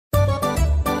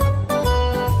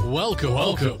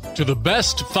Welcome to the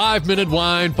Best 5-Minute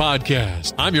Wine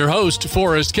Podcast. I'm your host,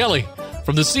 Forrest Kelly.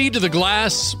 From the seed to the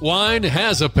glass, wine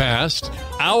has a past.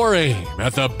 Our aim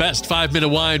at the Best 5-Minute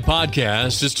Wine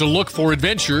Podcast is to look for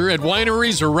adventure at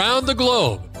wineries around the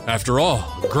globe. After all,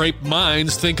 grape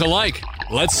minds think alike.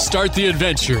 Let's start the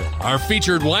adventure. Our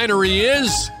featured winery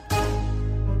is...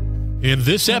 In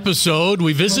this episode,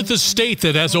 we visit the state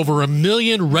that has over 1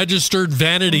 million registered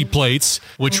vanity plates,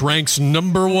 which ranks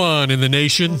number 1 in the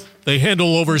nation. They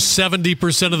handle over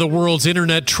 70% of the world's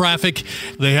internet traffic.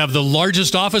 They have the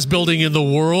largest office building in the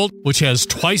world, which has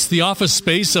twice the office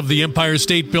space of the Empire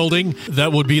State Building.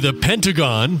 That would be the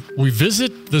Pentagon. We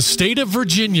visit the state of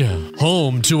Virginia,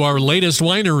 home to our latest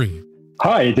winery.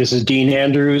 Hi, this is Dean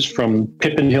Andrews from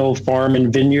Pippin Farm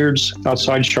and Vineyards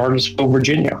outside Charlottesville,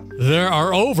 Virginia. There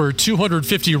are over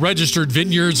 250 registered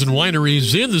vineyards and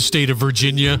wineries in the state of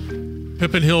Virginia.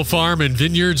 Pippin Farm and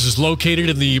Vineyards is located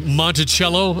in the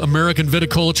Monticello American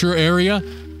Viticulture area.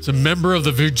 It's a member of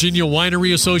the Virginia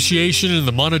Winery Association and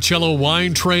the Monticello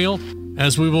Wine Trail.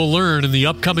 As we will learn in the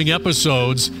upcoming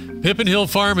episodes, Pippin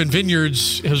Farm and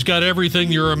Vineyards has got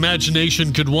everything your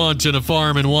imagination could want in a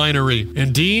farm and winery.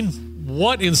 And Dean,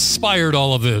 what inspired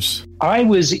all of this? I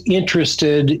was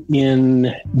interested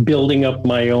in building up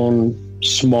my own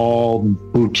small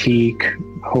boutique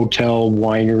hotel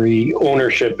winery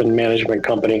ownership and management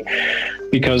company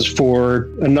because for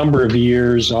a number of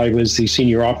years I was the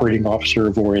senior operating officer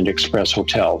of Orient Express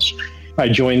Hotels. I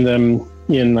joined them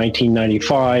in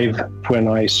 1995 when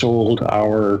I sold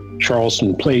our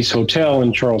Charleston Place Hotel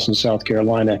in Charleston, South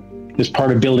Carolina. As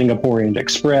part of building up Orient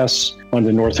Express on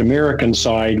the North American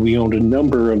side, we owned a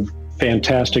number of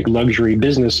fantastic luxury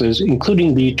businesses,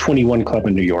 including the 21 Club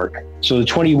in New York. So the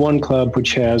 21 Club,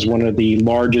 which has one of the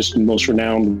largest and most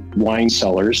renowned wine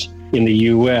cellars in the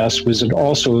U.S., was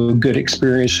also a good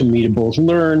experience for me to both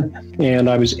learn, and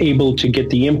I was able to get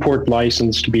the import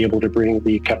license to be able to bring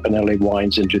the Capanelli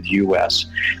wines into the U.S.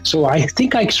 So I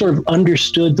think I sort of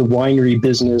understood the winery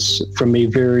business from a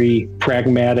very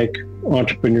pragmatic,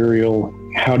 entrepreneurial,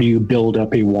 how do you build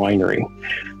up a winery?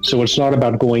 So it's not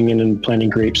about going in and planting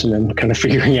grapes and then kind of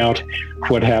figuring out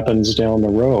what happens down the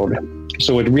road.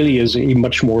 So it really is a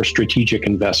much more strategic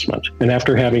investment. And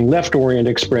after having left Orient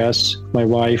Express, my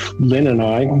wife, Lynn, and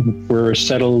I were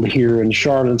settled here in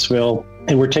Charlottesville,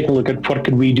 and we're taking a look at what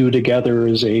could we do together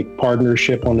as a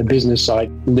partnership on the business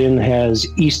side. Lynn has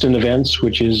Easton Events,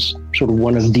 which is sort of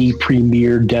one of the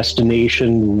premier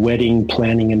destination wedding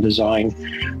planning and design.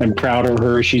 I'm proud of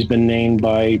her. She's been named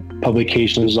by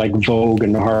publications like Vogue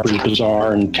and Harper's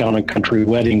Bazaar and Town and Country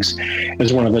Weddings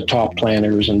as one of the top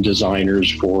planners and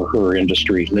designers for her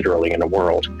industry, literally in the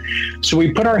world. So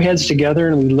we put our heads together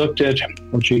and we looked at,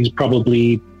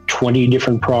 probably 20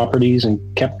 different properties and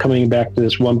kept coming back to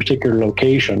this one particular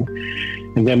location.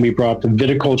 And then we brought the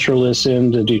viticulturalists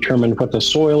in to determine what the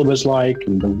soil was like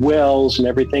and the wells and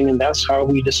everything. And that's how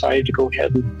we decided to go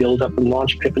ahead and build up and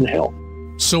launch Pippin Hill.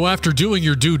 So after doing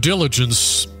your due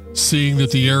diligence, seeing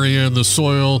that the area and the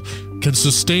soil can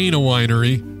sustain a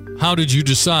winery, how did you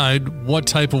decide what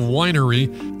type of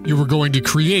winery you were going to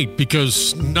create?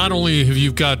 Because not only have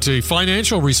you got a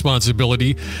financial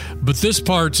responsibility, but this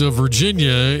part of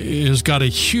Virginia has got a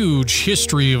huge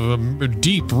history of a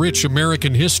deep, rich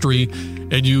American history,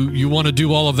 and you want to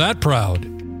do all of that proud.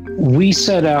 We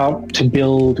set out to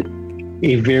build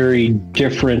a very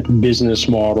different business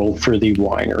model for the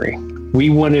winery. We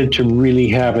wanted to really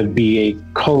have it be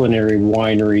a culinary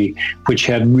winery, which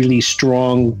had really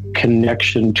strong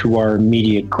connection to our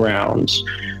immediate grounds.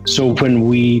 So when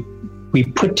we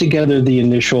put together the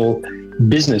initial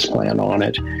business plan on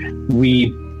it,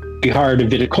 we hired a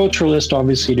viticulturalist,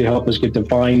 obviously, to help us get the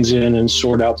vines in and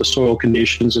sort out the soil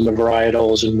conditions and the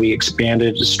varietals. And we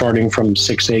expanded starting from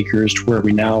 6 acres to where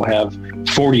we now have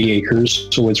 40 acres.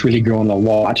 So it's really grown a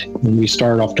lot. And we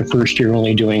started off the first year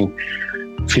only doing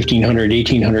 1,500,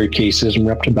 1,800 cases, and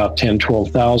we're up to about 10,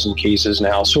 12,000 cases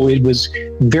now. So it was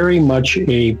very much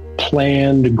a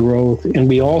planned growth. And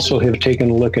we also have taken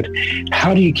a look at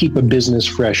how do you keep a business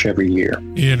fresh every year.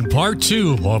 In part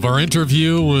 2 of our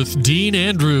interview with Dean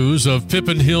Andrews of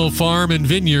Pippin Farm and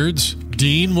Vineyards,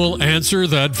 Dean will answer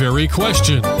that very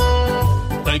question.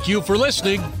 Thank you for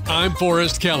listening. I'm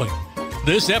Forrest Kelly.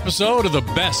 This episode of the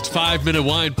Best 5-Minute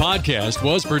Wine Podcast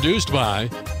was produced by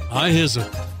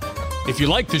iHizzle. If you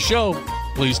like the show,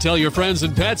 please tell your friends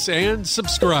and pets and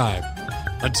subscribe.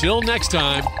 Until next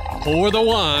time, pour the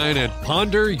wine and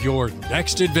ponder your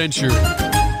next adventure.